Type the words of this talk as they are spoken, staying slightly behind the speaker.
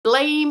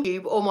blame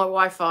YouTube or my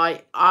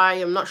Wi-Fi. I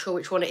am not sure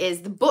which one it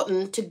is. The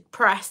button to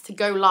press to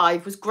go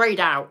live was greyed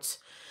out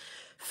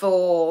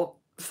for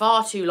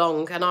far too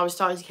long, and I was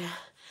starting to get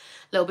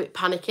a little bit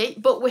panicky.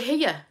 But we're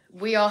here.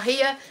 We are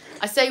here.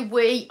 I say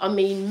we, I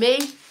mean me.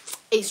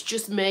 It's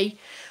just me.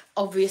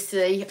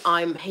 Obviously,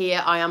 I'm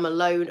here. I am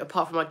alone,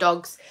 apart from my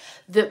dogs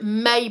that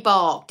may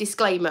bark.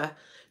 Disclaimer,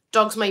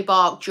 dogs may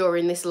bark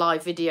during this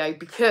live video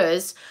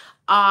because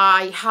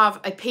I have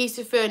a piece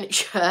of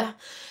furniture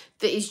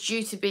that is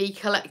due to be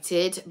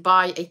collected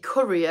by a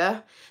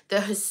courier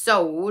that has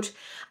sold,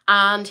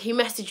 and he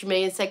messaged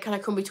me and said, can I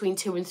come between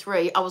 2 and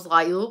 3? I was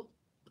like, oh.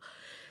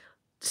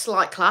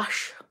 Slight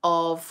clash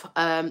of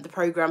the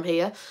programme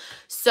here.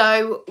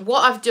 So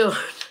what I've done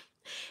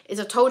is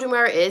I've told him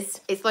where it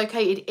is. It's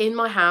located in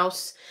my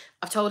house.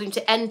 I've told him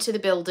to enter the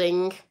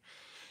building,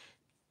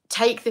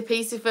 take the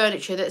piece of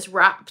furniture that's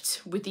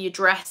wrapped with the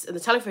address and the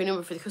telephone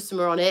number for the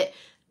customer on it,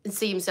 and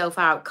see himself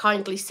out.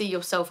 Kindly see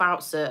yourself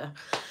out, sir.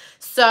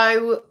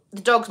 So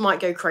the dogs might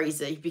go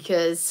crazy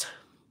because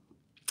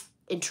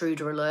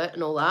intruder alert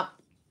and all that.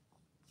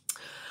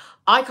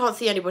 I can't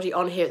see anybody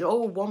on here.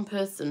 Oh, one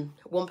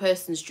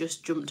person's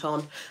just jumped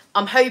on.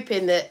 I'm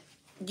hoping that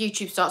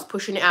YouTube starts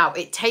pushing it out.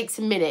 It takes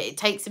a minute. It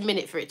takes a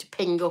minute for it to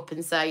ping up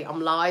and say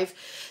I'm live.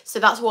 So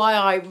that's why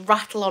I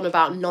rattle on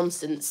about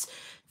nonsense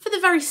for the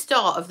very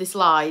start of this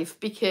live,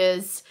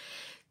 because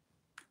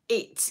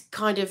it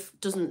kind of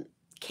doesn't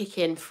kick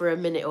in for a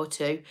minute or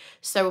two.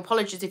 So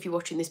apologies if you're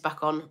watching this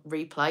back on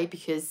replay,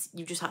 because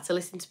you just had to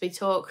listen to me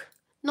talk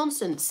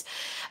nonsense.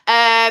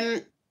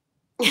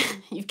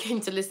 You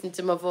came to listen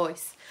to my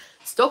voice.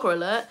 Stalker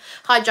alert.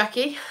 Hi,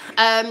 Jackie.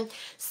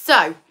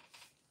 So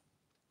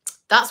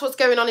that's what's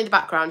going on in the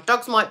background.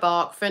 Dogs might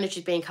bark.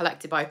 Furniture's being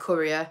collected by a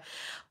courier.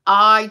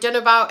 I don't know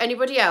about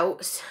anybody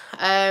else,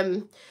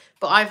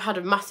 but I've had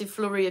a massive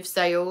flurry of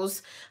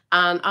sales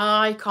and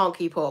I can't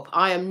keep up.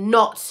 I am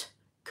not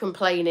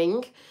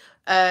complaining,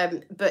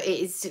 but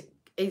it's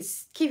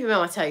keeping me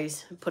on my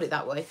toes, put it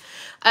that way.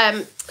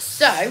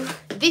 So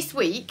this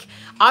week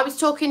I was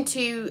talking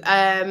to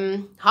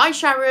hi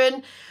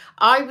Sharon.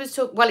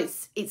 Well,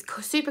 it's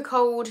super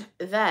cold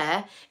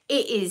there.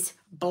 It is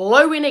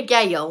blowing a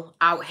gale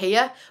out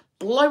here,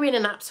 blowing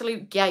an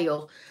absolute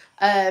gale.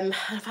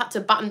 I've had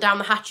to batten down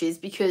the hatches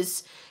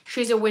because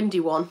she's a windy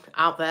one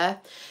out there.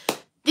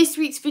 This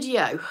week's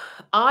video,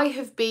 I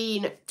have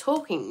been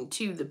talking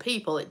to the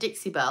people at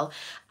Dixie Belle,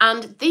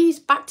 and these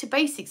back to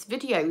basics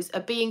videos are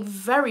being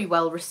very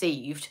well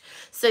received.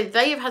 So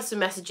they have had some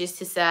messages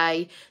to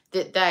say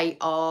that they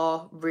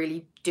are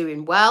really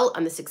doing well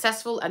and they're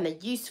successful and they're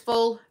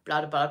useful,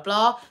 blah, blah, blah,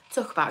 blah.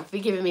 Talk about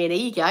giving me an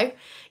ego.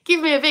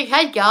 Give me a big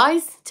head,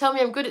 guys. Tell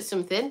me I'm good at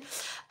something.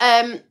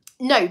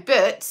 No,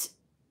 but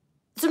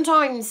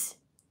sometimes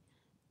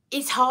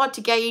it's hard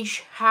to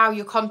gauge how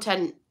your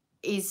content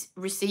is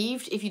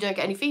received if you don't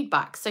get any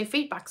feedback. So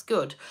feedback's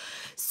good.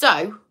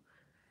 So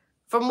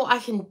from what I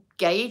can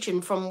gauge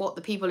and from what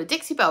the people at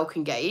Dixie Belle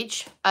can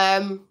gauge,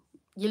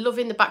 you're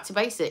loving the back to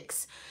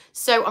basics.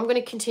 So I'm going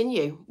to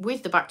continue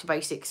with the back to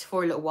basics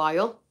for a little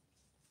while.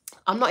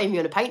 I'm not even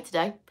going to paint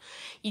today.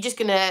 You're just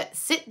going to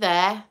sit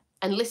there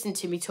and listen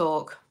to me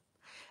talk,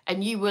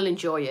 and you will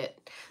enjoy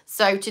it.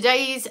 So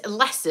today's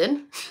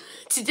lesson,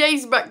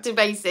 today's back to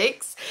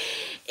basics,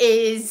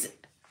 is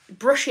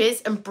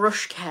brushes and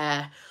brush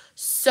care.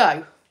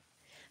 So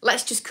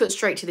let's just cut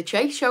straight to the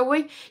chase, shall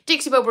we?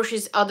 Dixie Belle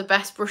brushes are the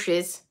best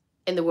brushes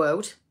in the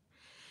world.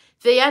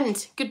 The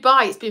end.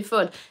 Goodbye. It's been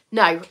fun.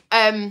 No,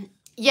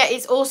 yeah,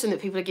 it's awesome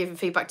that people are giving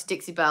feedback to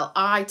Dixie Belle.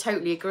 I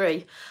totally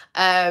agree.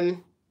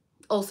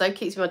 Also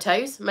keeps me on my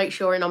toes. Make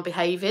sure I'm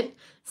behaving,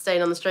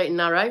 staying on the straight and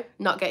narrow,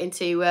 not getting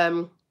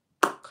too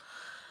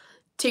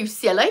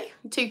silly,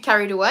 too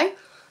carried away.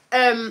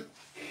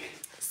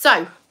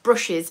 So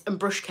brushes and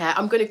brush care.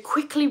 I'm going to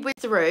quickly whiz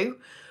through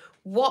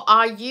what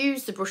I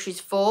use the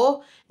brushes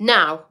for.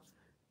 Now,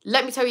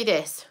 let me tell you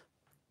this.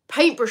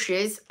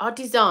 Paintbrushes are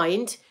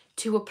designed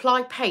to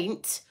apply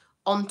paint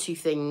onto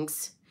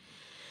things.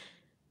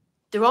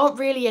 There aren't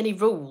really any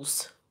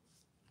rules.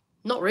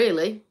 Not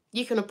really.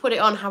 You can put it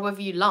on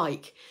however you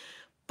like.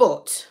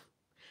 But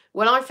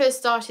when I first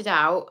started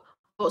out, I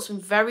bought some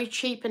very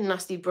cheap and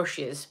nasty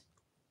brushes.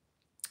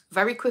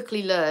 Very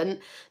quickly learned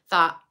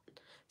that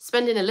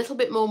spending a little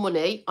bit more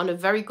money on a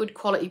very good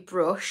quality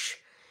brush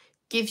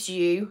gives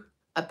you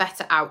a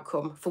better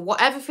outcome for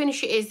whatever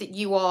finish it is that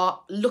you are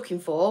looking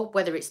for,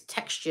 whether it's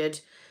textured,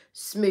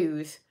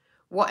 smooth,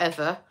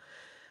 whatever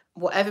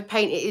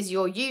paint it is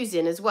you're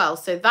using as well.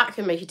 So that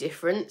can make a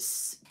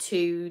difference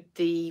to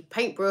the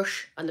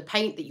paintbrush and the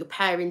paint that you're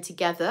pairing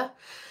together.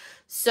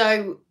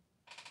 So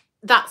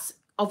that's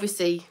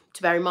obviously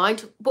to bear in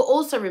mind, but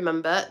also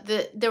remember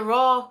that there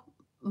are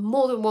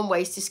more than one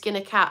ways to skin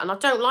a cat. And I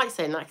don't like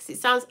saying that because it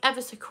sounds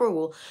ever so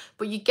cruel,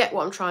 but you get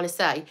what I'm trying to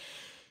say.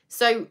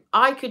 So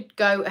I could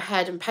go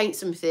ahead and paint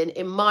something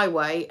in my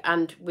way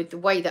and with the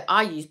way that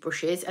I use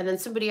brushes, and then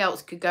somebody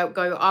else could go,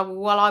 oh,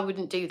 well, I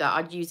wouldn't do that.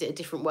 I'd use it a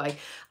different way.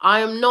 I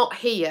am not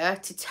here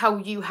to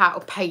tell you how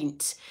to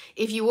paint.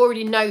 If you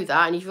already know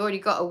that and if you've already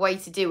got a way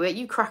to do it,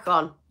 you crack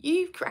on.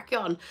 You crack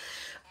on.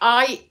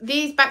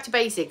 These back to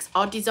basics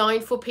are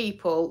designed for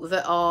people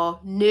that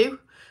are new,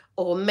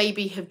 or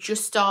maybe have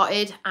just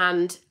started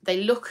and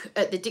they look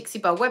at the Dixie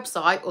Belle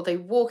website, or they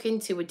walk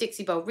into a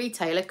Dixie Belle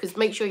retailer, because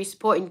make sure you're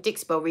supporting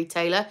Dixie Belle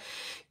retailer.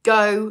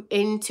 Go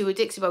into a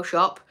Dixie Belle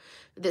shop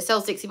that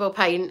sells Dixie Belle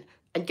paint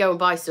and go and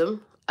buy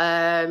some.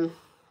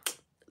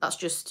 That's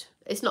just,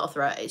 it's not a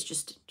threat, it's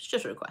just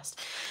a request.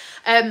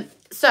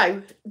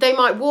 So they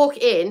might walk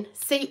in,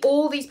 see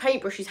all these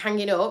paintbrushes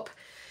hanging up,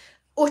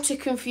 utter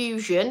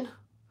confusion,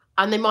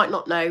 and they might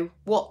not know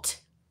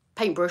what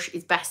paintbrush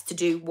is best to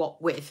do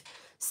what with.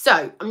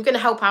 So I'm going to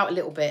help out a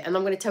little bit, and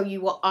I'm going to tell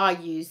you what I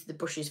use the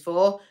brushes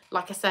for.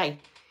 Like I say,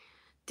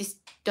 this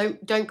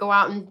don't go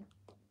out and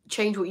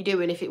change what you're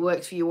doing if it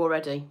works for you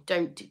already.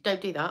 Don't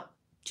do that.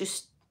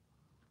 It's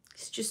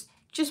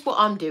just what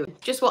I'm doing,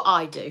 just what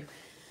I do.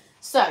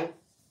 So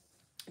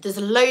there's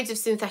loads of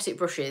synthetic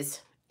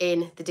brushes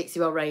in the Dixie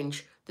Belle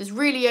range. There's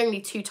really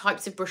only two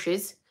types of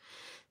brushes.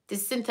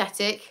 There's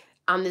synthetic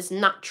and there's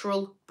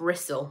natural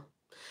bristle.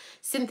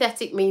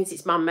 Synthetic means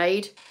it's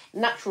man-made.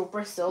 Natural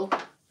bristle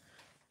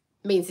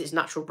means it's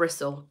natural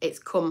bristle. It's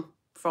come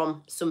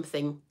from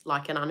something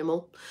like an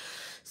animal.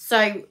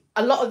 So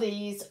a lot of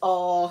these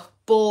are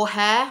boar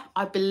hair,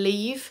 I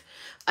believe.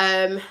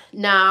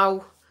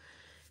 Now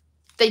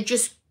they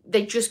just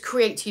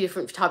create two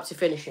different types of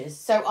finishes.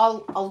 So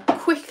I'll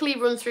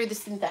quickly run through the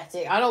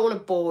synthetic. I don't want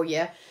to bore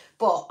you,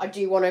 but I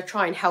do want to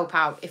try and help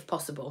out if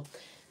possible.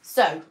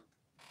 So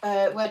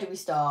where do we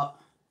start?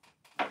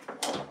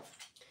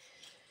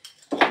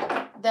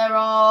 There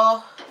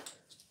are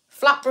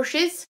flat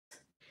brushes.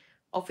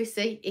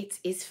 Obviously, it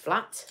is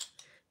flat.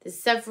 There's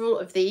several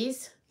of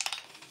these.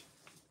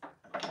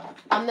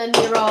 And then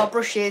there are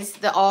brushes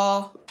that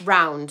are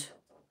round.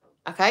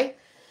 Okay?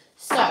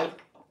 So,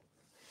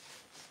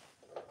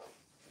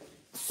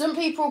 some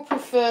people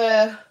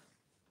prefer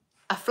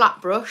a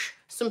flat brush.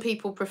 Some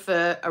people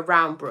prefer a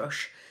round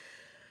brush.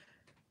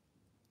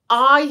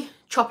 I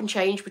chop and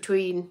change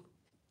between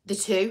the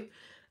two.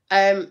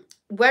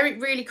 Where it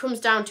really comes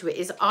down to it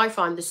is I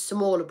find the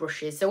smaller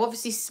brushes. So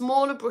obviously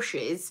smaller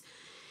brushes,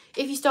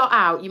 if you start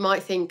out, you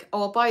might think,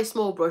 oh, I'll buy a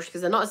small brush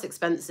because they're not as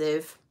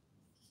expensive,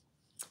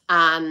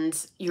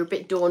 and you're a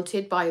bit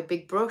daunted by a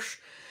big brush.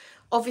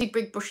 Obviously,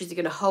 big brushes are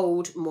going to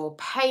hold more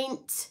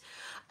paint.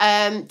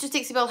 Does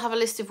Dixie Belle have a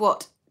list of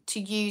what to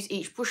use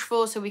each brush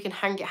for, so we can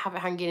have it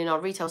hanging in our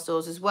retail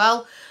stores as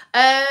well?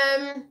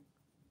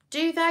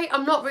 Do they?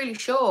 I'm not really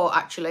sure,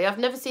 actually. I've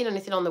never seen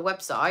anything on the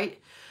website.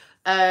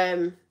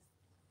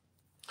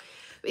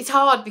 It's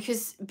hard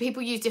because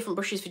people use different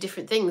brushes for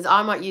different things.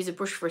 I might use a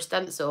brush for a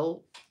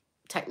stencil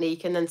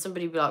technique, and then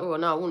somebody will be like, oh,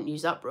 no, I wouldn't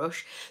use that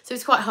brush. So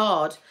it's quite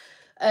hard.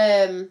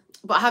 But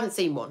I haven't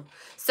seen one.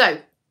 So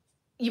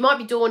you might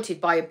be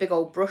daunted by a big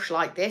old brush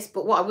like this,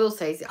 but what I will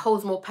say is it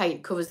holds more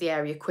paint, covers the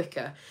area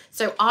quicker.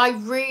 So I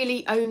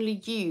really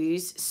only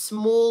use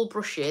small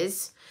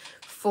brushes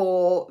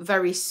for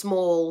very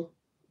small,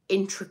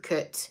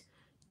 intricate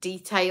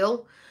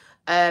detail.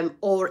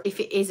 Or if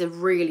it is a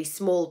really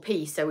small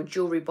piece, so a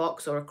jewellery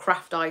box or a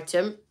craft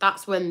item,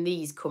 that's when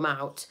these come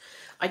out.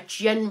 I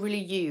generally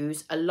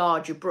use a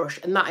larger brush,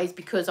 and that is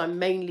because I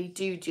mainly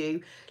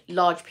do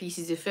large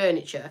pieces of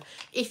furniture.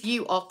 If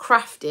you are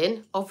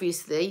crafting,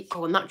 obviously,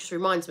 oh, and that just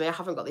reminds me, I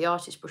haven't got the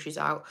artist brushes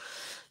out.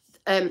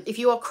 If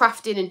you are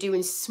crafting and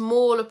doing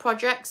smaller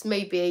projects,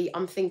 maybe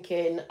I'm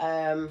thinking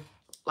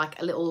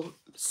like a little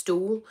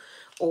stool,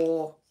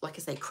 or like I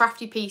say,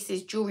 crafty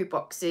pieces, jewellery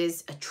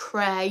boxes, a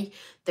tray,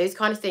 those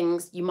kind of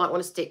things, you might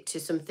want to stick to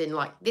something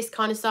like this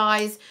kind of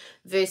size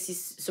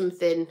versus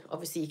something,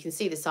 obviously you can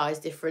see the size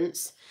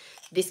difference.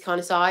 This kind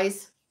of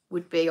size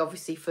would be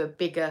obviously for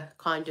bigger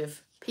kind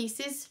of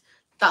pieces.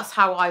 That's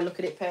how I look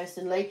at it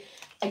personally.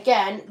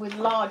 Again, with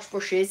large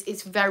brushes,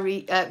 it's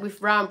very,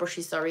 with round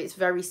brushes, sorry, it's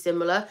very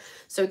similar.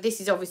 So this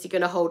is obviously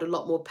going to hold a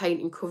lot more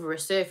paint and cover a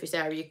surface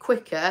area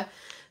quicker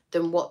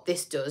than what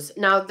this does.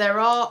 Now, there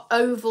are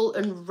oval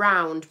and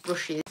round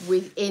brushes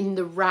within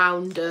the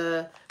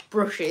rounder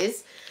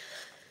brushes.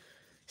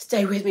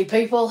 Stay with me,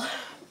 people.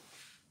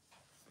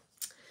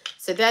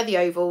 So they're the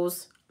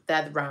ovals,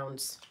 they're the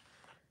rounds.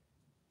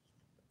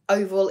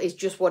 Oval is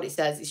just what it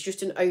says. It's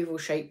just an oval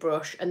shaped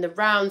brush, and the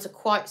rounds are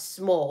quite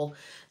small.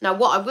 Now,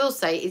 what I will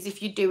say is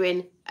if you're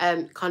doing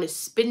kind of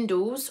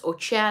spindles or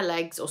chair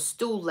legs or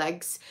stool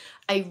legs,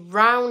 a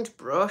round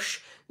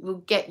brush will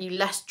get you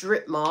less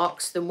drip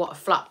marks than what a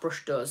flat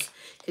brush does.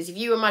 Because if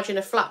you imagine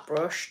a flat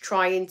brush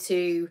trying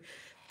to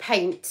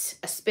paint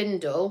a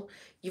spindle,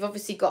 you've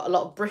obviously got a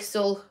lot of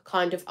bristle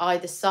kind of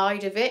either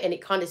side of it, and it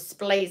kind of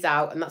splays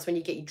out, and that's when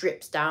you get your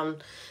drips down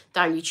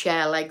your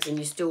chair legs and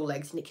your stool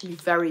legs, and it can be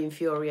very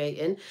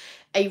infuriating.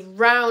 A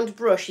round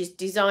brush is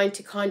designed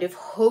to kind of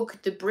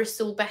hug the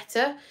bristle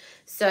better.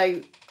 So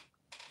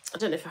I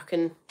don't know if I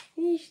can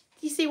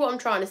you see what I'm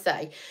trying to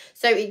say?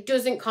 So it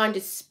doesn't kind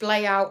of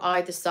splay out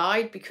either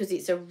side because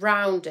it's a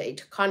rounded,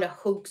 it kind of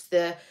hugs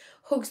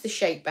the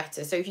shape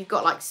better. So if you've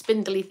got like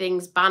spindly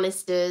things,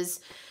 banisters,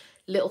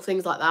 little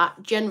things like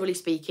that, generally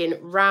speaking,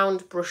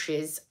 round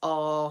brushes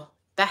are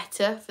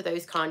better for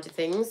those kind of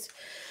things.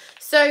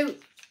 So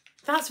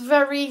that's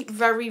very,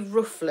 very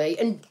roughly,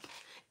 and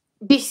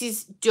this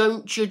is,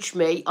 don't judge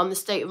me on the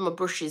state of my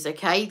brushes,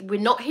 okay? We're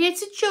not here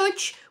to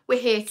judge, we're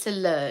here to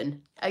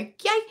learn,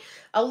 okay?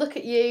 I'll look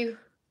at you.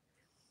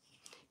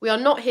 We are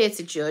not here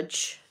to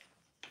judge,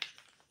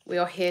 we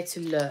are here to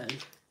learn,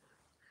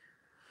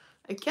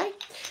 okay?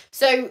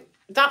 So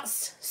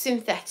that's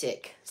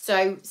synthetic.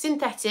 So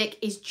synthetic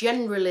is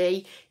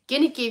generally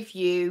going to give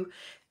you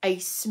a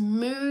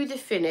smoother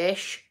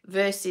finish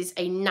versus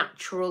a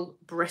natural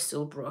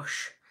bristle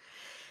brush.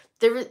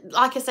 There,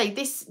 like I say,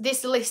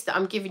 this list that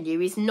I'm giving you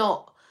is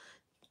not,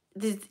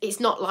 it's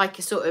not like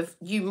a sort of,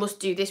 you must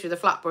do this with a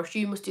flat brush,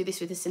 you must do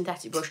this with a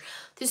synthetic brush.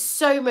 There's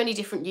so many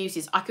different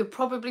uses. I could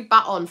probably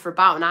bat on for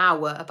about an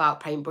hour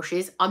about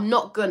paintbrushes. I'm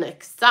not gonna,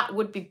 because that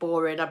would be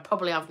boring. I'd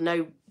probably have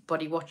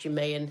nobody watching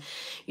me and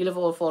you'll have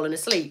all fallen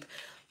asleep.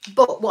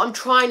 But what I'm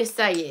trying to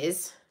say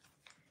is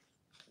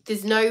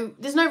there's no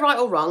right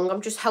or wrong.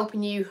 I'm just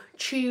helping you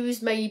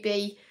choose.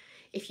 Maybe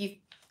if you've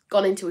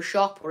gone into a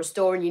shop or a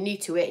store and you're new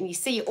to it and you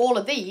see all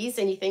of these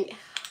and you think,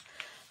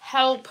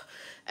 help,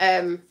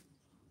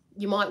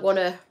 you might want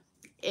to,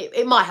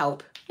 it might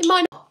help. It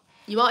might not.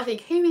 You might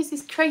think, who is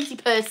this crazy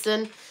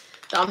person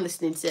that I'm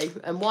listening to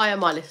and why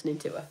am I listening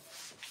to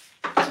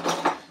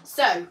her?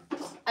 So,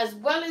 as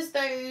well as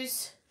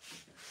those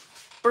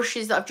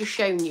brushes that I've just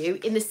shown you,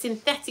 in the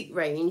synthetic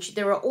range,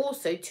 there are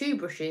also 2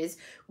 brushes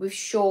with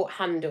short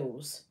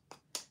handles.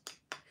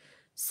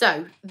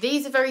 So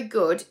these are very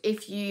good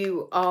if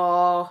you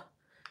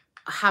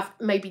have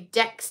maybe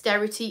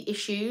dexterity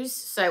issues.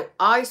 So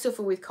I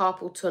suffer with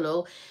carpal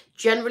tunnel.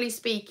 Generally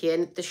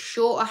speaking, the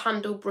shorter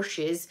handle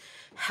brushes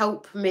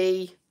help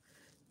me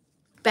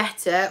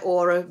better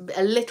or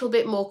a little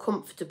bit more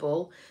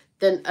comfortable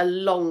than a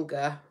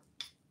longer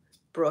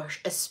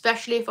brush,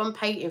 especially if I'm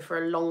painting for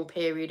a long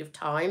period of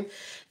time.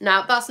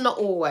 Now that's not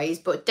always,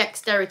 but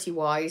dexterity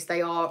wise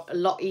they are a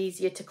lot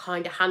easier to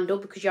kind of handle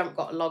because you haven't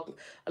got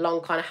a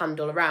long kind of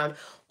handle around.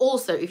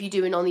 Also, if you're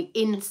doing on the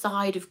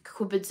inside of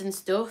cupboards and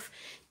stuff,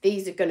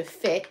 these are going to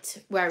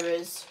fit,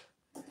 whereas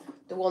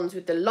the ones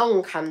with the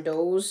long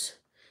handles,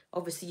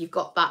 obviously you've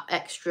got that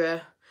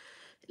extra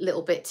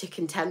little bit to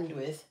contend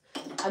with.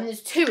 And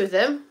there's 2 of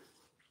them.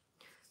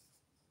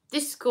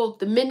 This is called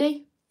the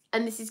mini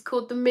and this is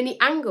called the mini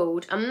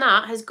angled, and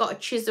that has got a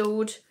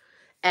chiseled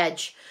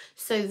edge.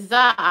 So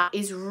that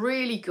is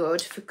really good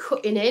for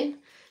cutting in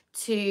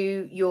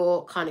to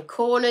your kind of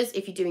corners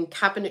if you're doing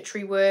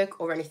cabinetry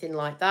work or anything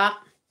like that.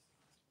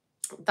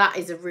 That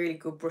is a really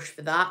good brush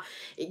for that.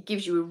 It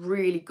gives you a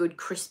really good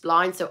crisp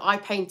line. So I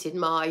painted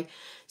my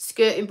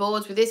skirting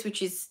boards with this,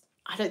 which is,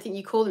 I don't think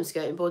you call them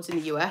skirting boards in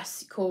the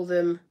US. You call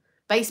them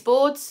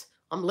baseboards.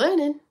 I'm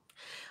learning.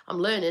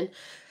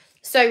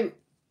 So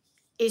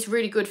it's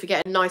really good for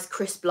getting a nice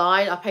crisp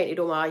line. I painted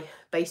all my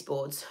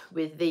baseboards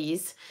with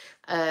these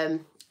and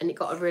it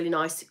got a really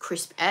nice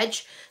crisp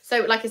edge.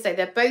 So like I say,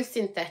 they're both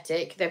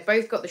synthetic. They've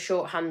both got the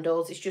short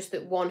handles. It's just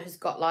that one has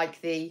got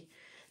like the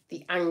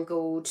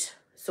angled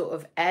sort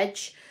of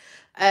edge.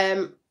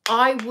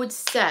 I would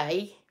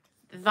say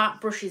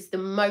that brush is the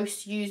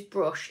most used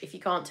brush, if you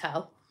can't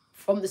tell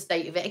from the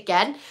state of it.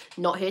 Again,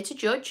 not here to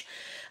judge.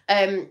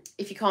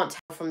 If you can't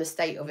tell from the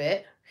state of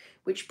it,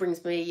 which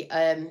brings me,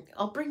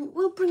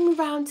 we'll bring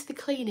around to the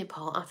cleaning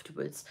part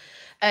afterwards.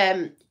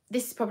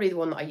 This is probably the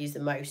one that I use the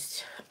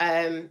most.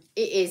 It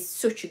is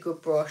such a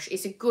good brush.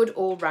 It's a good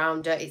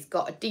all-rounder. It's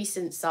got a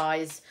decent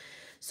size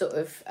sort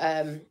of,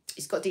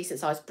 it's got decent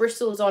sized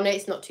bristles on it.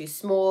 It's not too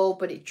small,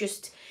 but it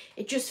just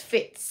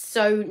fits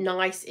so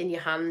nice in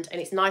your hand,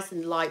 and it's nice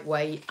and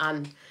lightweight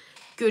and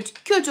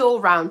good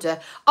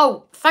all-rounder.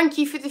 Oh, thank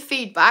you for the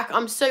feedback.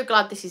 I'm so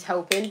glad this is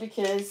helping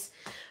because,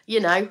 you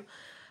know,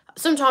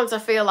 sometimes I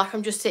feel like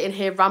I'm just sitting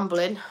here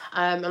rambling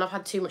and I've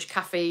had too much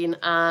caffeine,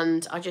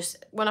 and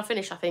when I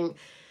finish I think,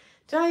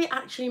 did I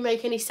actually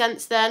make any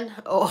sense then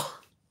or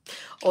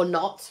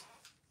not?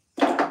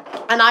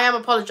 And I am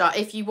apologise.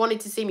 If you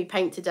wanted to see me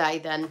paint today,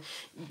 then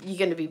you're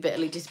going to be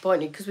bitterly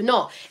disappointed because we're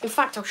not. In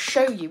fact, I'll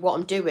show you what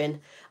I'm doing.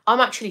 I'm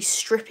actually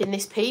stripping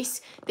this piece.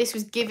 This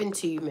was given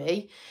to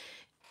me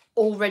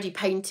already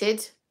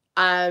painted.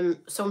 So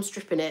I'm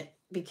stripping it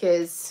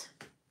because,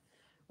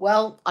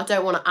 well, I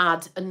don't want to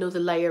add another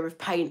layer of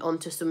paint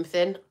onto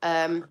something.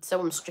 So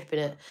I'm stripping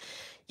it.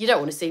 You don't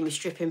want to see me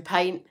stripping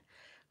paint.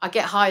 I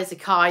get high as a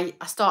kite.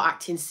 I start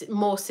acting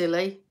more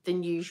silly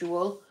than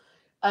usual.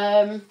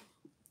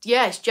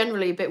 Yeah, it's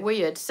generally a bit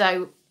weird.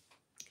 So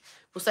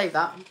we'll save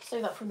that.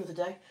 Save that for another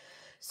day.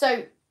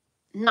 So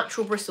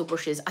natural bristle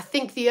brushes. I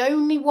think the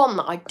only one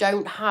that I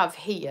don't have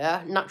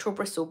here, natural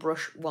bristle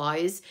brush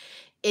wise,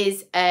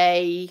 is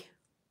a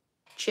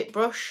chip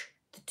brush.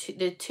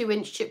 The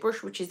 2-inch chip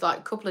brush, which is like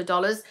a couple of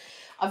dollars.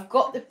 I've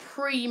got the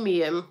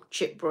premium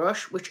chip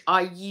brush, which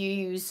I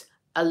use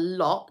a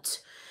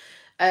lot.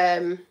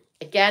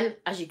 Again,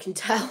 as you can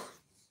tell,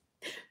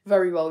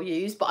 very well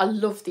used, but I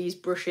love these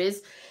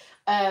brushes.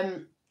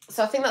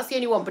 So I think that's the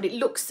only one, but it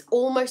looks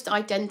almost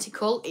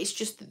identical. It's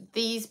just that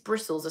these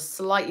bristles are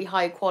slightly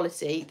higher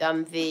quality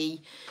than the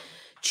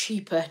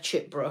cheaper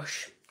chip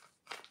brush.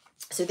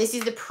 So this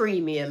is the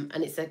premium,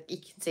 and you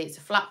can see it's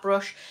a flat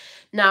brush.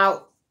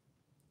 Now,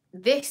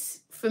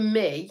 this for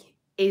me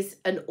is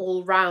an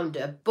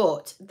all-rounder,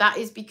 but that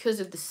is because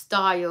of the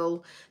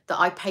style that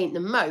I paint the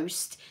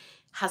most,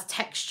 has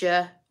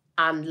texture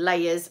and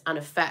layers and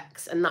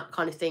effects and that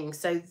kind of thing.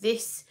 So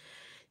this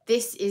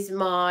is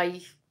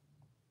my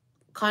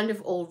kind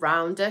of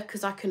all-rounder,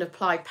 because I can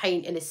apply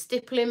paint in a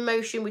stippling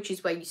motion, which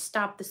is where you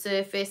stab the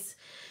surface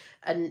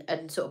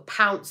and sort of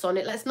pounce on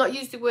it. Let's not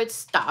use the word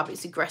stab,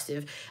 it's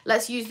aggressive.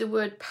 Let's use the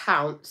word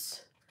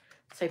pounce.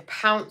 So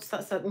pounce,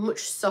 that's a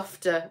much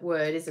softer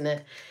word, isn't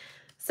it?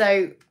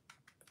 So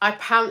I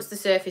pounce the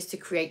surface to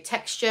create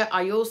texture.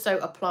 I also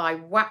apply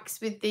wax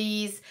with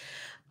these.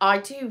 I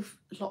do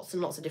lots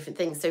and lots of different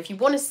things. So if you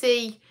want to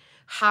see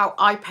how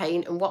I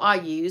paint and what I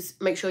use,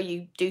 make sure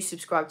you do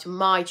subscribe to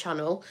my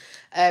channel,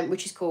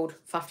 which is called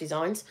Faff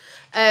Designs.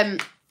 I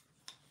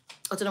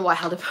don't know why I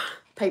held a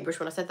paintbrush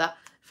when I said that.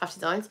 Faff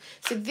Designs.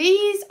 So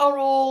these are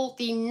all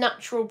the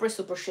natural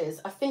bristle brushes.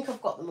 I think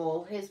I've got them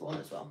all. Here's one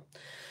as well.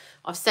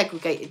 I've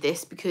segregated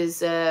this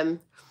because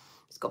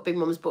it's got Big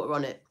Mum's butter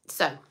on it.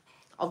 So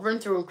I'll run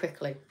through them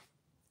quickly.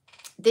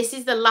 This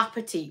is the La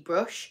Petite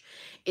brush.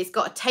 It's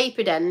got a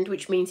tapered end,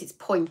 which means it's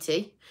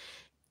pointy.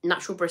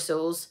 Natural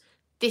bristles.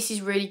 This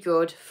is really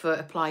good for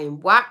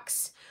applying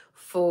wax,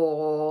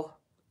 for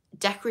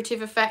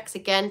decorative effects,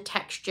 again,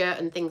 texture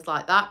and things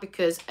like that,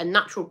 because a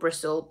natural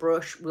bristle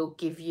brush will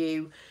give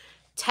you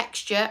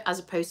texture as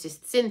opposed to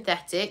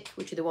synthetic,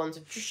 which are the ones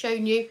I've just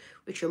shown you,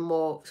 which are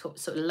more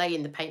sort of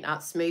laying the paint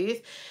out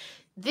smooth.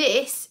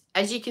 This,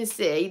 as you can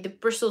see, the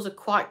bristles are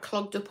quite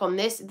clogged up on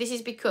this. This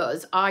is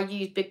because I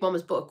use Big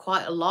Mama's butter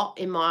quite a lot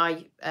in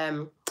my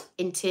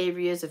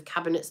interiors of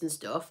cabinets and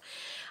stuff,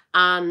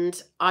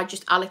 and I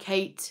just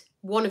allocate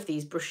one of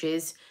these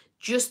brushes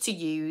just to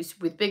use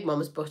with Big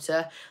Mama's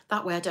butter.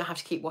 That way I don't have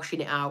to keep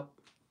washing it out.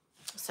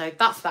 So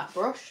that's that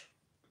brush.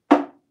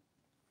 The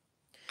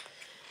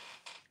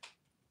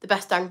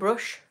best dang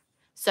brush.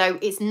 So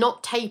it's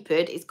not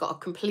tapered, it's got a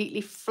completely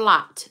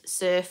flat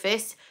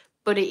surface,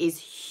 but it is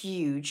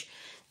huge.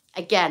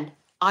 Again,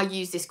 I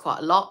use this quite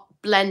a lot.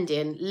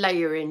 Blending,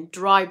 layering,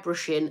 dry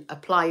brushing,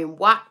 applying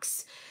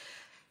wax.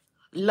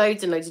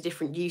 Loads and loads of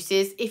different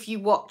uses. If you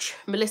watch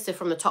Melissa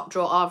from the Top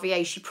Drawer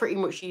RVA, she pretty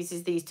much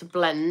uses these to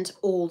blend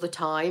all the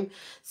time.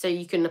 So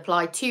you can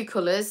apply 2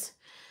 colours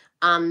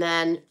and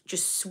then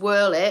just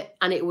swirl it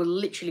and it will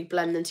literally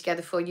blend them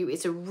together for you.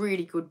 It's a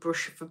really good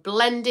brush for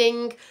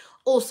blending.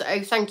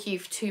 Also, thank you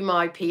to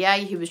my PA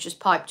who was just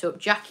piped up,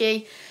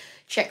 Jackie.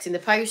 Checks in the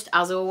post,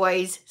 as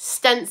always.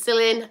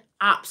 Stenciling,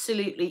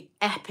 absolutely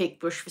epic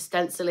brush for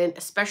stenciling,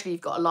 especially if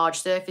you've got a large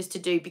surface to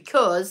do,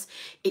 because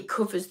it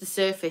covers the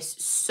surface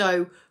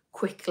so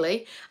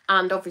quickly.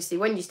 And obviously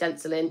when you're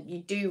stenciling, you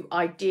do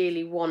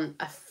ideally want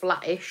a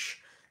flattish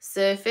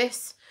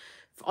surface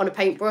on a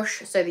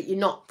paintbrush, so that you're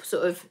not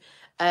sort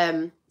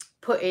of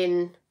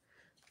putting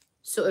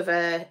sort of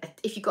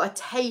if you've got a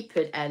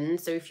tapered end.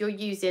 So if you're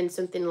using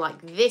something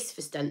like this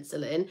for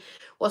stenciling,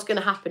 what's going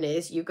to happen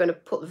is you're going to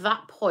put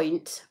that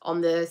point on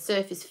the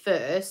surface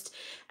first,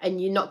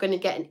 and you're not going to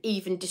get an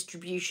even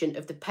distribution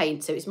of the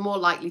paint, so it's more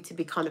likely to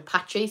be kind of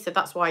patchy. So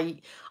that's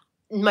why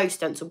most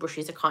stencil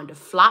brushes are kind of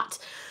flat.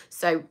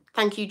 So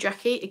thank you,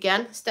 Jackie,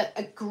 again.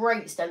 A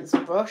great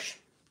stencil brush.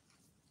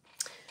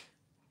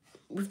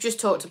 We've just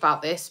talked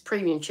about this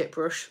premium chip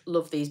brush.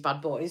 Love these bad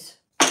boys.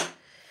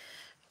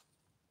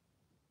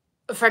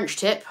 A French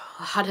tip.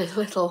 I had a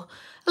little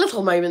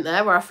moment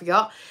there where I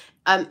forgot.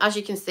 As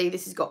you can see,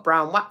 this has got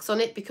brown wax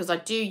on it because I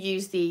do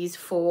use these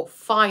for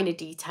finer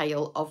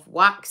detail of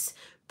wax.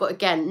 But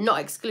again, not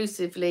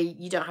exclusively.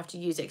 You don't have to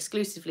use it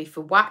exclusively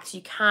for wax.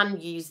 You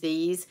can use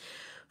these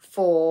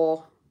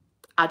for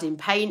adding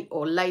paint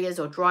or layers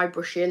or dry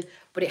brushing.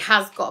 But it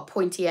has got a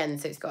pointy end,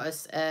 so it's got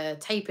a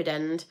tapered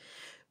end,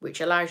 which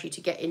allows you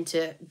to get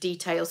into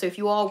detail. So if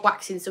you are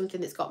waxing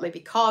something that's got maybe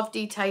carved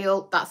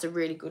detail, that's a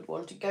really good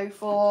one to go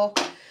for.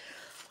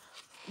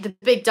 The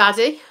Big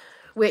Daddy,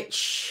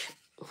 which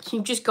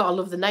you've just got to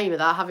love the name of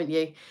that, haven't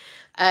you?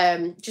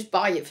 Just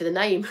buy it for the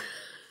name.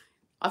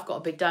 I've got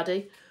a Big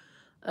Daddy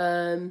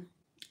in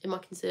my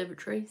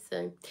conservatory.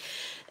 So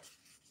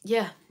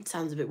yeah, it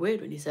sounds a bit weird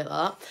when you say it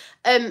like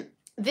that.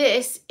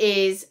 This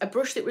is a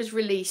brush that was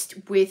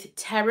released with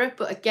Terra,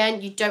 but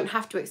again, you don't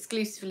have to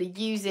exclusively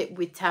use it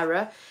with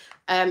Terra.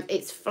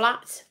 It's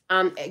flat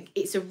and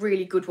it's a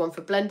really good one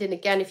for blending.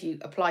 Again, if you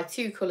apply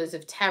 2 colours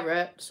of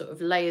Terra, sort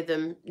of layer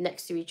them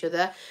next to each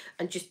other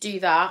and just do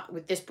that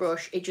with this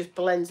brush, it just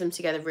blends them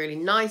together really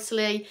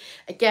nicely.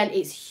 Again,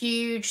 it's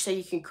huge, so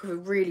you can cover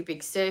really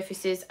big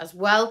surfaces as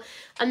well.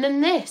 And then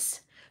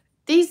this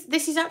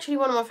is actually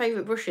one of my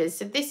favourite brushes.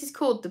 So this is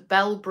called the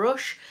Belle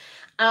brush.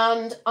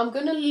 And I'm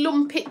going to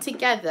lump it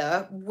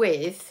together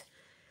with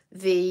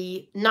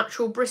the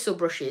natural bristle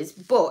brushes,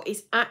 but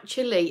it's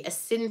actually a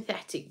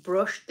synthetic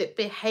brush that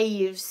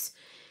behaves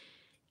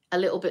a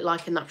little bit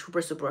like a natural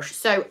bristle brush.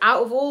 So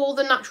out of all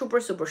the natural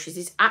bristle brushes,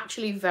 it's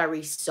actually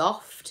very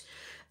soft.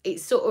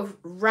 It's sort of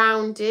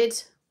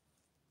rounded.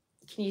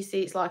 Can you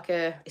see? It's like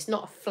it's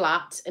not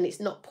flat and it's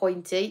not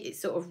pointy.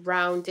 It's sort of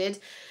rounded.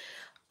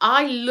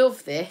 I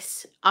love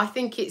this. I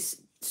think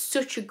it's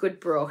such a good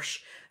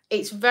brush.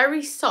 It's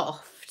very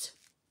soft.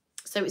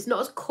 So it's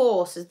not as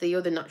coarse as the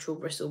other natural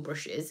bristle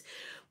brushes,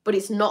 but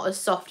it's not as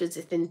soft as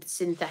the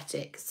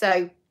synthetic.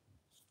 So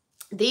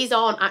these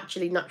aren't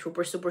actually natural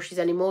bristle brushes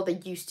anymore. They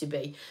used to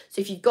be.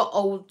 So if you've got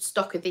old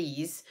stock of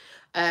these,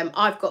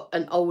 I've got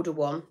an older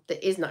one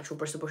that is natural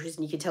bristle brushes,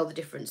 and you can tell the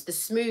difference. The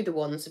smoother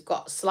ones have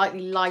got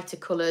slightly lighter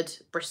coloured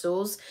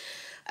bristles.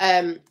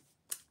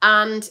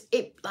 And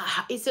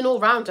it's an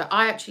all-rounder.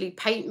 I actually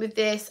paint with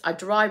this. I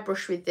dry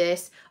brush with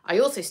this. I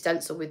also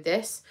stencil with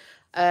this.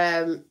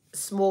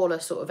 Smaller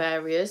sort of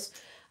areas.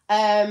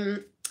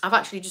 I've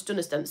actually just done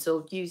a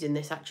stencil using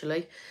this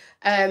actually.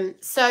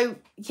 So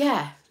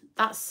yeah,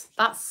 that's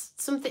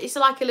something. It's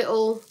like a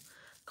little,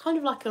 kind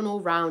of like an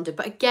all-rounder,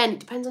 but again, it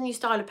depends on your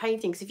style of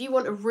painting. Because if you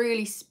want a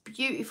really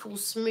beautiful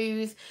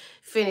smooth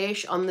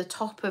finish on the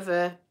top of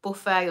a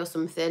buffet or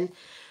something,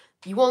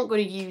 you aren't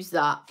going to use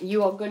that.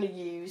 You are going to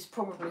use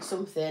probably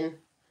something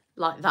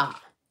like that.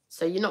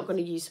 So you're not going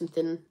to use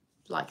something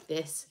like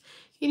this.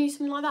 You use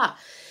something like that.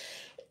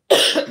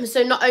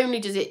 So not only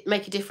does it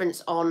make a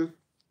difference on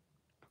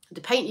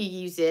the paint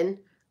you're using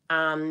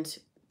and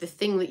the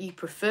thing that you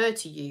prefer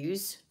to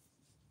use,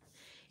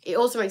 it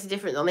also makes a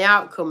difference on the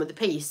outcome of the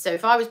piece. So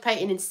if I was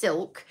painting in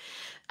silk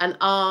and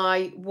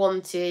I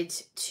wanted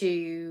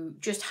to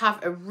just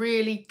have a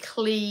really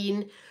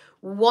clean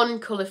one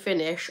colour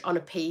finish on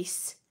a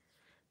piece,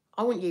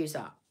 I wouldn't use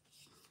that.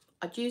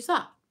 I'd use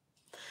that.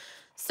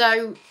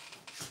 So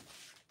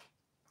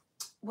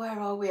where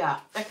are we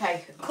at?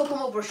 Okay, a couple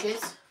more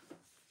brushes.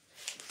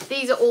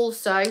 These are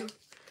also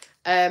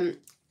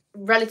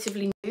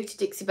relatively new to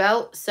Dixie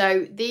Belle.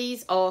 So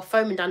these are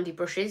Foam and Dandy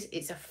brushes.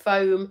 It's a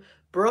foam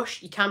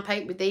brush. You can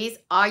paint with these.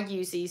 I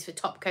use these for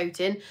top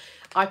coating.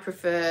 I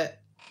prefer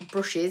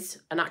brushes,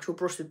 an actual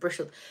brush with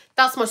bristle.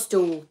 That's my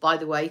stool, by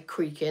the way,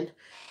 creaking.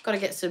 Got to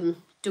get some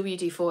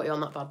WD-40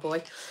 on that bad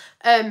boy.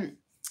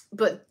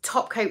 But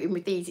top coating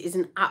with these is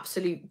an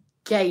absolute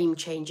game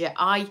changer.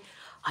 I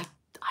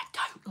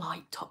don't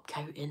like top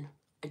coating.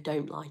 I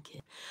don't like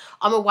it.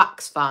 I'm a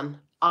wax fan.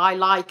 I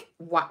like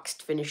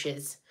waxed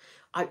finishes.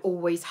 I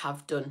always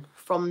have done.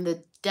 From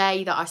the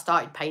day that I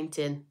started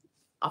painting,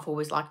 I've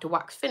always liked a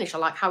wax finish. I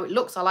like how it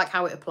looks. I like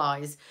how it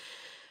applies.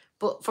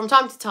 But from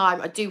time to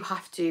time, I do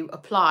have to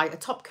apply a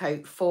top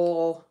coat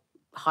for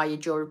higher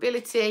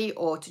durability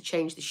or to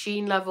change the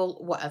sheen level,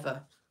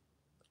 whatever.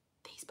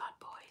 These bad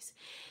boys.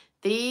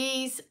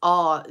 These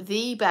are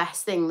the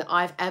best thing that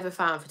I've ever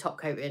found for top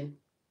coating.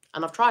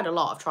 And I've tried a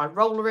lot. I've tried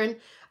rollering.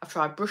 I've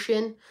tried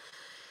brushing.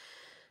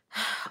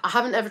 I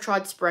haven't ever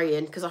tried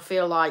spraying because I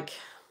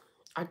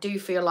do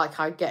feel like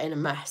I'd get in a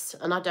mess.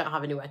 And I don't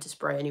have anywhere to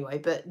spray anyway.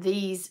 But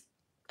these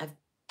have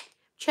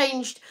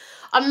changed.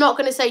 I'm not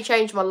going to say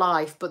changed my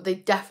life, but they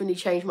definitely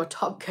changed my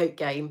top coat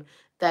game.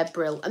 They're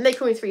brilliant. And they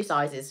come in 3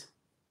 sizes.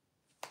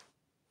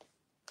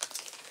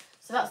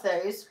 So that's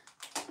those.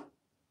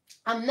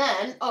 And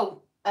then,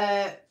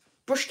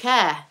 brush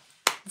care.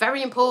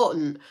 Very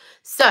important.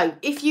 So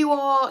if you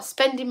are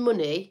spending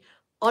money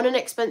on an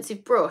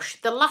expensive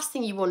brush, the last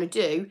thing you want to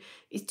do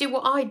is do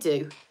what I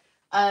do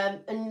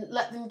and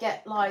let them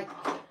get like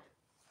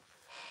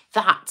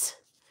that.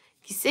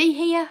 You see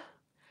here,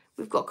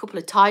 we've got a couple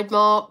of tide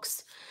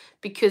marks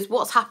because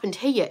what's happened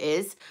here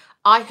is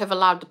I have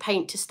allowed the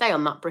paint to stay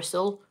on that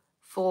bristle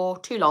for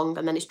too long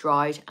and then it's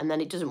dried and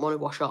then it doesn't want to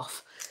wash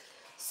off.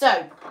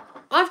 So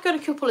I've got a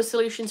couple of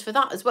solutions for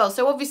that as well.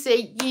 So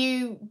obviously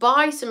you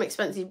buy some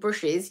expensive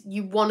brushes,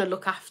 you want to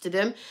look after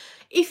them.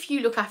 If you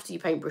look after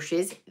your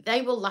paintbrushes,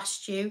 they will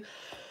last you.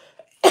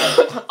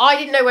 I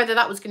didn't know whether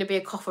that was going to be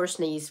a cough or a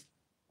sneeze.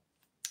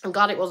 I'm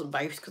glad it wasn't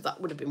both because that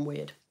would have been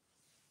weird.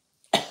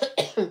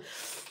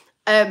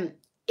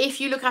 If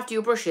you look after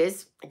your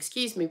brushes,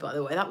 excuse me, by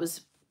the way, that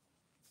was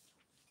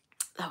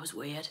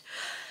weird.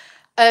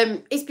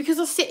 It's because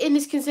I sit in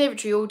this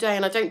conservatory all day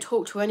and I don't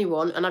talk to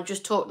anyone and I've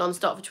just talked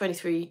non-stop for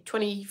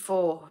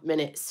 24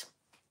 minutes.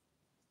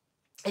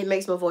 It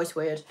makes my voice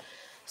weird.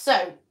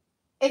 So,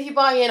 if you're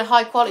buying a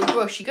high quality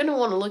brush, you're going to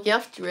want to look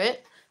after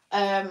it.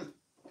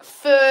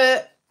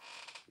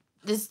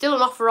 There's still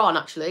an offer on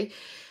actually.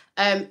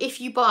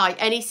 If you buy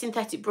any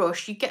synthetic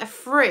brush, you get a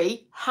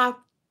free,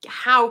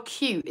 how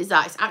cute is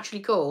that? It's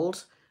actually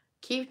called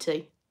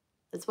Cutie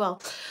as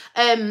well.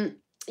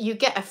 You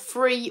get a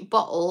free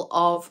bottle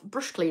of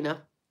brush cleaner.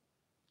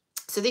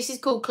 So this is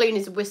called Clean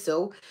as a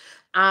Whistle,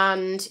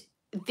 and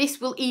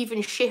this will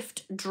even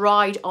shift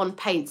dried on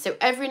paint. So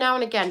every now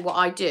and again, what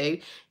I do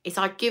is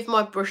I give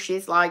my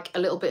brushes like a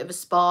little bit of a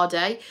spa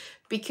day,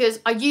 because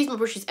I use my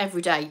brushes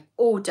every day,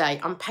 all day.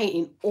 I'm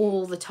painting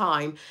all the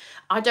time.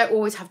 I don't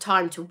always have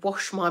time to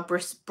wash my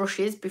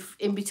brushes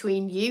in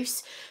between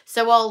use.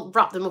 So I'll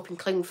wrap them up in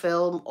cling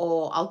film,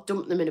 or I'll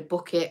dump them in a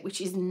bucket,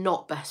 which is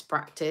not best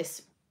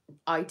practice,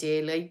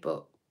 ideally,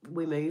 but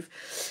we move.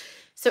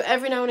 So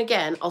every now and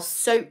again, I'll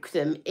soak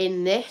them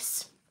in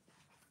this.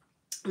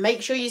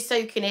 Make sure you're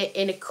soaking it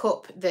in a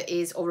cup that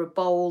is, or a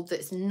bowl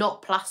that's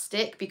not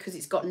plastic, because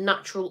it's got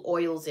natural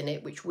oils in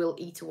it which will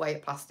eat away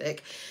at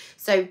plastic.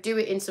 So do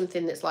it in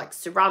something that's like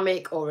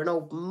ceramic, or an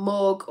old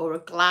mug, or a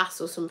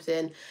glass or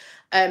something.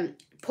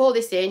 Pour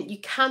this in. You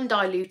can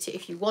dilute it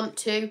if you want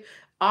to.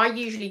 I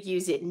usually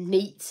use it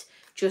neat.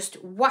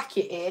 Just whack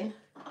it in.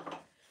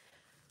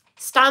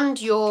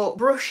 Stand your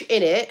brush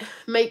in it,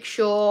 make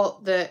sure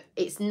that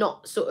it's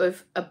not sort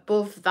of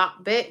above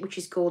that bit, which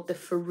is called the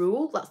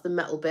ferrule, that's the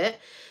metal bit.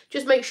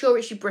 Just make sure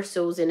it's your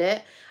bristles in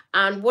it,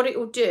 and what it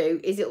will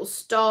do is it will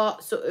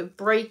start sort of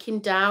breaking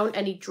down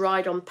any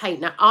dried on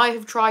paint. Now, I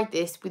have tried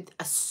this with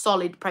a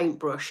solid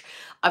paintbrush.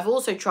 I've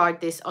also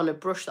tried this on a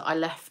brush that I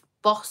left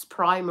Boss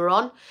primer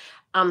on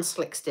and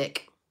slick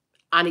stick,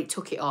 and it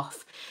took it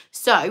off.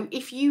 So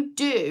if you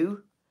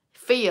do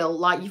feel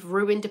like you've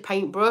ruined a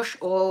paintbrush,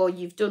 or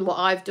you've done what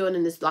I've done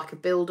and there's like a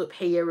build up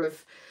here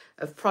of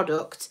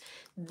product,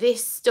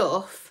 this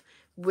stuff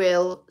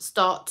will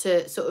start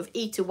to sort of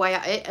eat away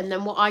at it. And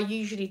then what I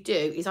usually do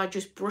is I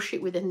just brush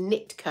it with a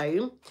nit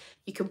comb.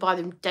 You can buy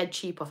them dead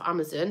cheap off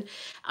Amazon,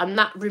 and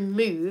that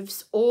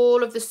removes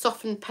all of the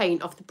softened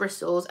paint off the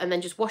bristles, and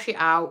then just wash it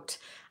out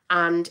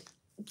and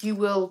you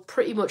will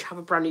pretty much have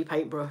a brand new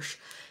paintbrush.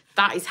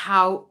 That is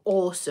how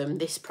awesome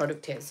this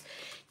product is.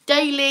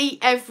 Daily,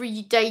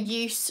 everyday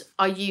use,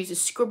 I use a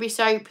scrubby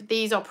soap.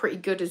 These are pretty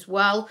good as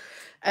well.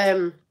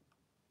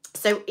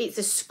 So it's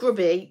a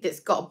scrubby that's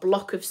got a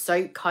block of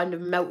soap kind of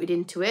melted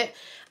into it.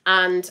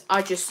 And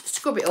I just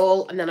scrub it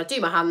all, and then I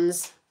do my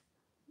hands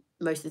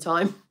most of the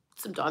time.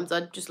 Sometimes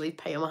I just leave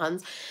paint on my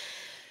hands.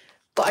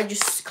 But I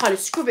just kind of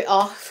scrub it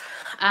off.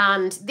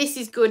 And this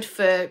is good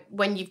for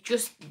when you've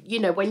just, you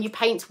know, when your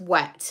paint's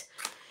wet.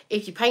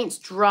 If your paint's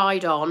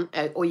dried on,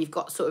 or you've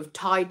got sort of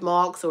tide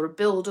marks or a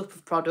build-up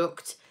of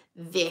product,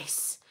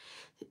 this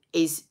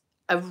is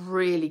a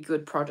really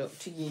good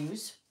product to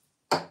use.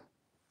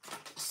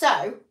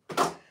 So,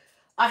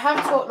 I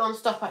have talked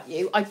non-stop at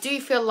you. I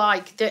do feel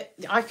like that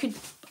I could,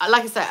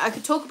 like I said, I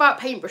could talk about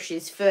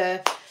paintbrushes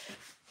for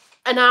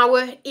an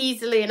hour,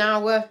 easily an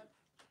hour,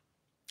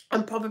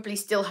 and probably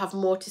still have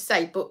more to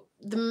say. But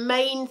the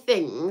main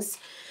things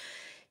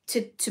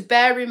to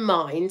bear in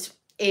mind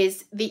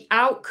is the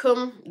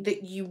outcome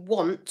that you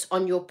want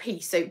on your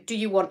piece. So do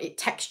you want it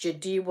textured?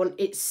 Do you want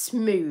it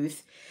smooth?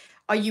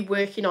 Are you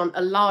working on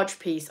a large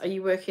piece? Are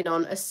you working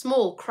on a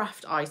small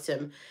craft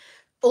item?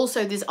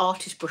 Also, there's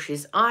artist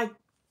brushes.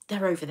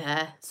 They're over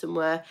there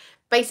somewhere.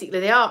 Basically,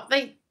 they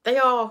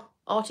are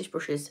artist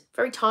brushes.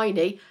 Very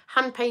tiny,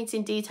 hand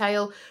painting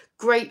detail.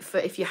 Great for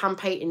if you're hand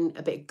painting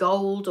a bit of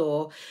gold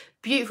or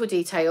beautiful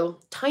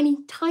detail. Tiny,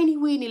 tiny,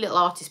 weeny little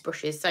artist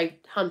brushes. So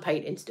hand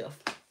painting stuff.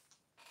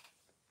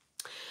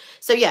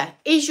 So yeah,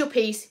 is your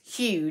piece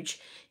huge?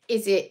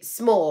 Is it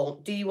small?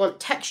 Do you want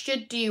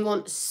textured? Do you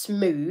want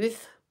smooth?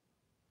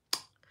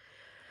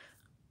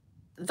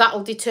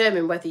 That'll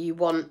determine whether you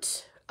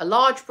want a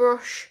large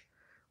brush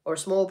or a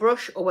small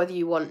brush, or whether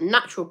you want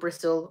natural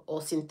bristle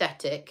or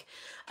synthetic.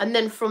 And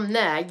then from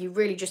there, you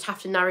really just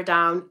have to narrow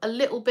down a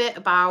little bit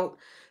about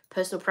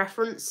personal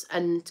preference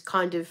and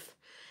kind of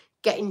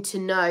getting to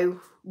know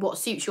what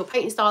suits your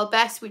painting style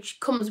best, which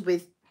comes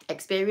with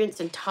experience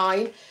and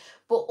time.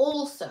 But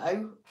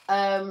also,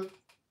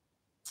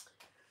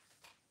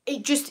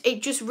 it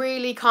just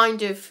really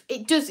kind of,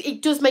 it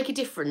does make a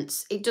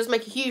difference. It does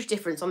make a huge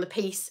difference on the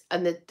piece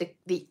and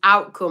the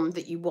outcome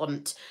that you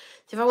want.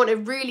 So if I want a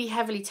really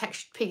heavily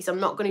textured piece,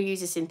 I'm not going to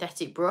use a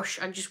synthetic brush.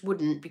 I just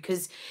wouldn't,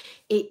 because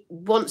it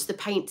wants the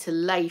paint to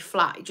lay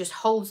flat. It just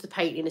holds the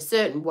paint in a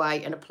certain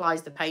way and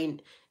applies the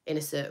paint in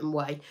a certain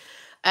way.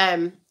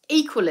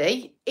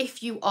 Equally,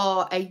 if you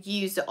are a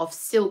user of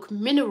silk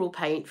mineral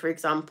paint, for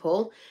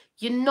example,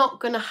 you're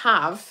not going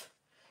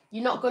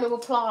to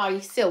apply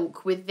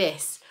silk with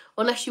this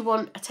unless you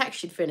want a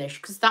textured finish,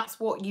 because that's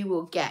what you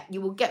will get. You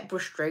will get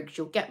brush strokes,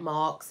 you'll get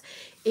marks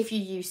if you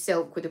use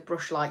silk with a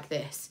brush like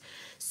this.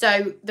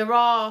 So there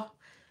are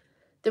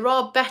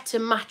better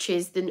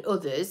matches than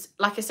others.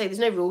 Like I say, there's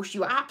no rules.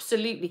 You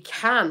absolutely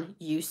can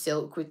use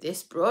silk with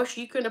this brush.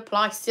 You can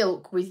apply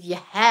silk with your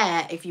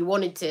hair if you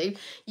wanted to.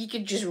 You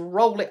could just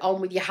roll it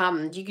on with your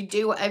hand. You could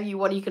do whatever you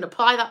want. You can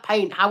apply that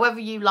paint however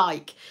you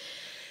like.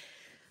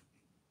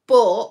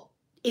 But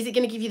is it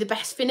going to give you the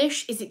best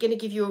finish? Is it going to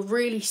give you a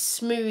really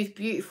smooth,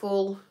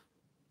 beautiful,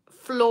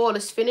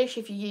 flawless finish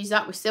if you use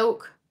that with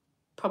silk?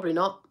 Probably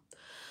not.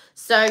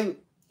 So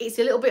it's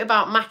a little bit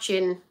about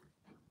matching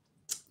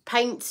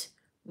paint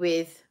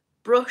with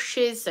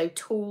brushes, so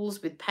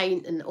tools with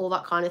paint and all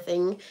that kind of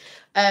thing.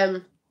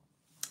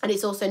 and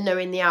it's also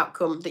knowing the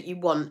outcome that you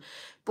want.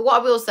 But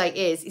what I will say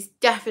is it's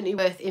definitely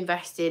worth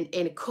investing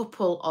in a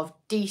couple of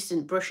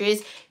decent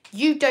brushes.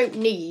 You don't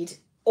need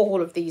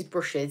all of these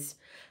brushes.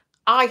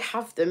 I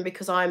have them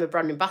because I'm a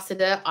brand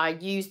ambassador. I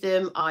use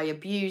them, I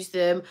abuse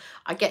them,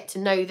 I get to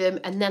know them,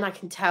 and then I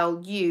can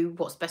tell you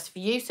what's best for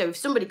you. So if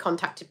somebody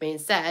contacted me and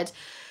said,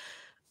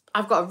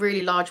 I've got a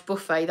really large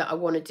buffet that I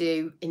want to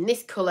do in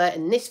this colour,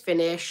 in this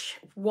finish,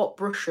 what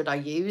brush should I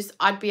use?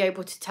 I'd be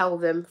able to tell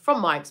them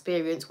from my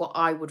experience what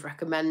I would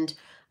recommend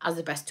as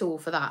the best tool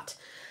for that.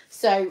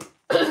 So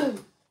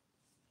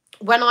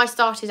when I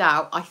started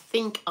out, I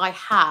think I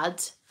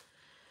had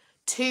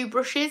 2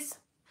 brushes,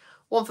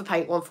 one for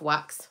paint, one for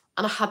wax,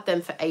 and I had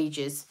them for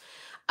ages.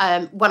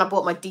 When I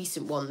bought my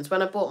decent ones,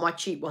 when I bought my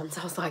cheap ones,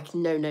 I was like,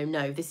 no, no,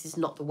 no, this is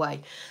not the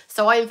way.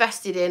 So I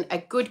invested in a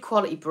good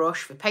quality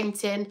brush for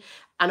painting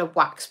and a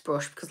wax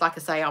brush, because like I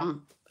say,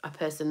 I'm a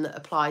person that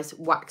applies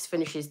wax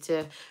finishes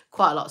to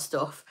quite a lot of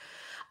stuff.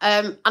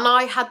 And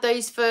I had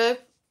those for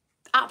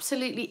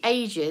absolutely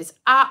ages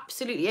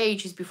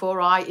before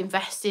I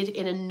invested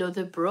in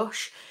another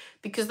brush,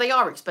 because they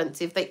are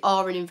expensive, they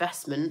are an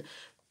investment,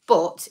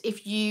 but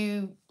if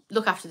you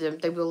look after them,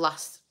 they will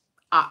last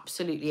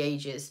absolutely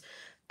ages.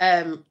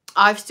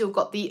 I've still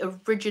got the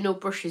original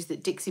brushes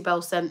that Dixie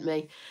Belle sent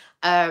me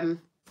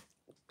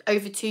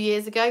over 2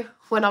 years ago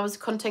when I was a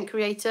content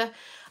creator.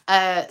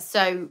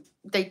 So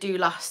they do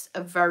last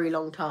a very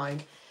long time.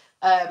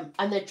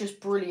 And they're just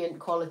brilliant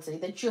quality.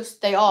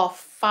 They are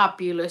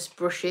fabulous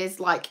brushes,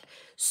 like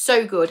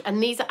so good.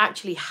 And these are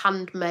actually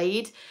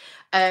handmade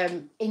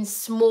in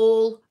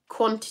small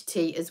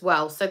quantity as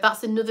well. So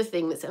that's another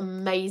thing that's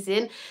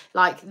amazing.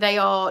 Like, they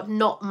are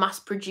not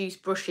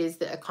mass-produced brushes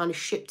that are kind of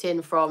shipped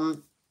in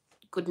from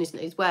goodness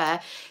knows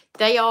where.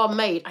 They are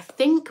made, I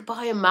think,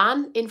 by a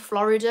man in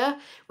Florida,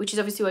 which is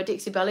obviously where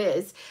Dixie Belle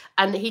is,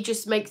 and he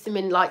just makes them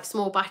in like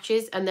small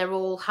batches, and they're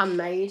all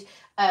handmade.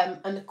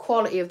 And the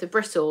quality of the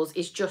bristles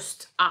is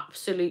just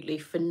absolutely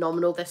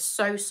phenomenal. They're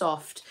so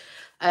soft.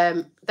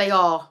 They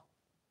are,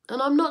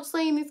 and I'm not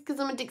saying this because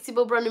I'm a Dixie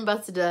Belle brand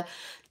ambassador,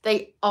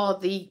 they are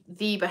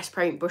the best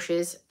paint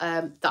brushes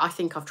that I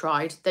think I've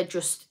tried. They're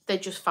just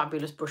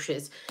fabulous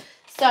brushes.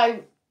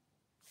 So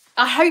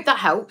I hope that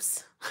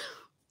helps.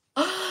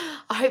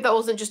 I hope that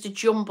wasn't just a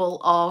jumble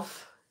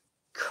of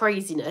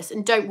craziness.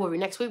 And don't worry,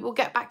 next week we'll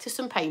get back to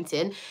some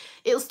painting.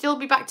 It'll still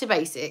be back to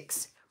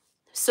basics,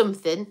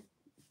 something,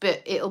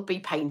 but it'll be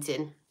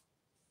painting.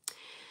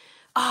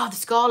 Ah, the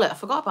Scarlet, I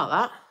forgot about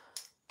that.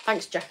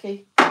 Thanks,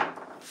 Jackie.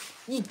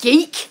 You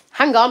geek.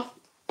 Hang on.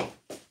 I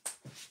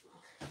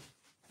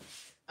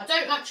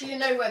don't actually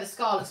know where the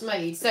Scarlet's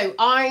made, so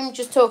I'm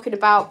just talking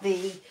about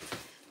the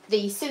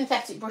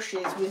synthetic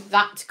brushes with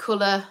that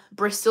colour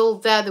bristle.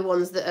 They're the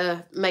ones that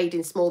are made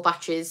in small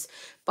batches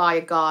by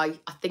a guy,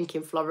 I think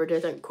in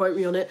Florida, don't quote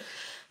me on it.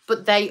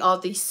 But they are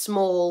the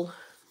small,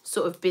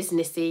 sort of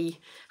businessy,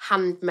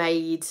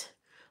 handmade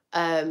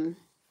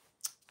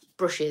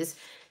brushes.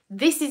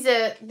 This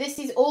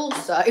is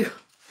also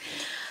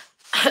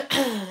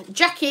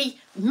Jackie,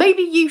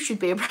 maybe you should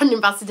be a brand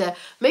ambassador.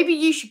 Maybe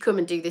you should come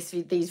and do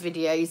these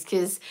videos,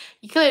 because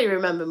you clearly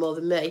remember more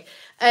than me.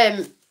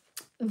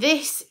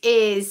 This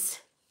is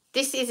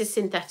a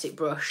synthetic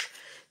brush.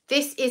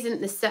 This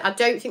isn't the set. I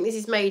don't think this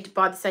is made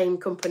by the same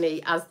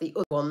company as the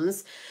other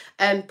ones.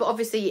 But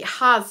obviously it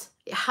has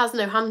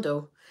no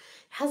handle.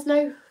 It has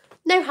no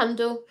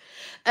handle.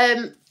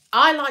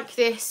 I like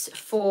this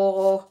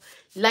for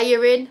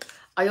layering.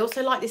 I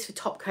also like this for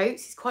top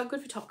coats. It's quite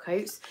good for top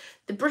coats.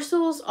 The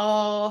bristles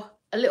are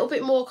a little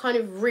bit more kind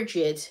of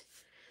rigid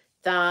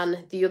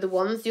than the other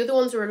ones. The other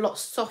ones are a lot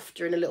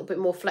softer and a little bit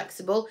more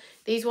flexible.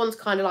 These ones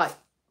kind of like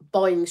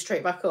boing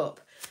straight back up.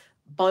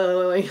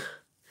 Boing.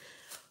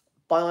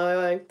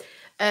 Boing.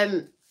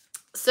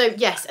 So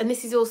yes, and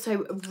this is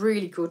also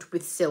really good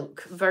with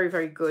silk. Very,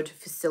 very good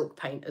for silk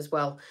paint as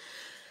well.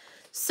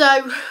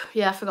 So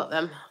yeah, I forgot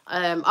them.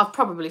 I've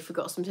probably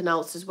forgot something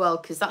else as well,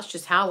 because that's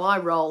just how I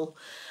roll.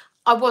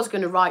 I was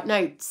going to write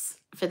notes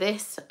for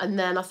this, and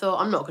then I thought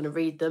I'm not going to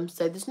read them,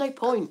 so there's no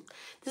point.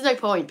 There's no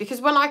point,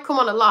 because when I come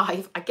on a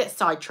live, I get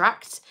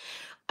sidetracked.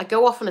 I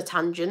go off on a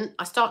tangent,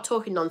 I start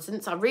talking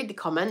nonsense, I read the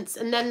comments,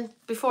 and then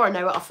before I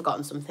know it, I've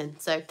forgotten something.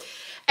 So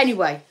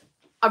anyway,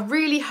 I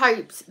really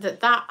hoped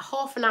that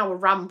half an hour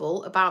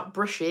ramble about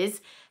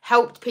brushes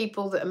helped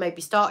people that are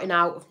maybe starting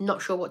out,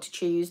 not sure what to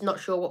choose, not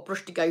sure what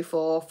brush to go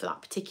for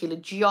that particular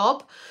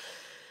job.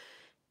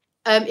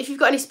 If you've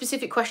got any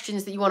specific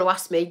questions that you want to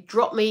ask me,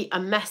 drop me a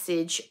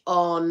message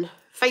on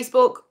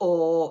Facebook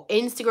or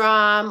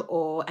Instagram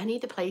or any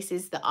of the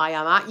places that I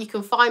am at. You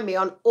can find me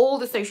on all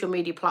the social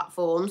media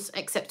platforms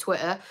except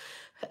Twitter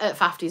at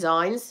Faff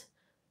Designs.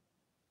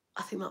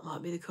 I think that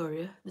might be the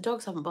courier. The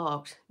dogs haven't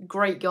barked.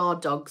 Great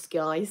yard dogs,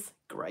 guys.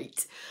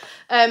 Great.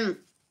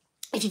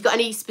 If you've got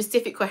any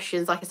specific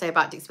questions, like I say,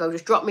 about Dixie Belle,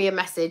 just drop me a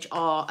message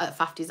at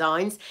Faff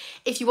Designs.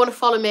 If you want to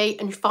follow me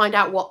and find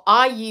out what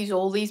I use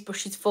all these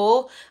brushes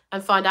for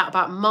and find out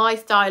about my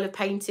style of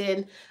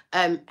painting,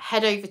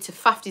 head over to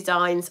Faff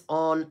Designs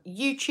on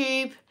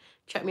YouTube.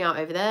 Check me out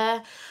over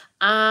there.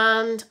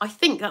 And I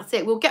think that's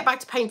it. We'll get back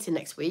to painting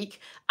next week.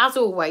 As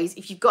always,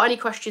 if you've got any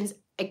questions,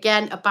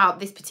 again, about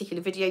this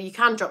particular video, you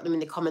can drop them in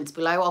the comments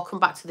below. I'll come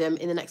back to them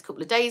in the next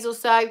couple of days or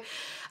so.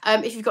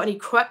 If you've got any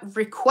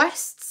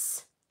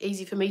requests,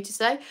 easy for me to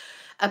say,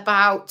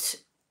 about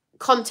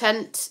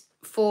content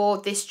for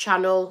this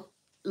channel,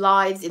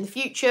 lives in the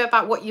future,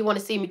 about what you want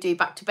to see me do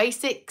back to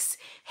basics,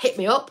 hit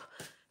me up.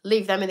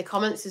 Leave them in the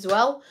comments as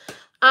well.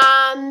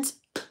 And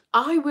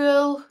I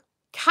will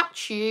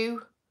catch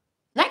you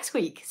next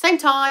week. Same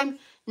time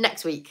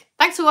next week.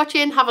 Thanks for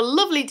watching. Have a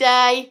lovely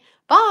day.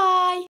 Bye.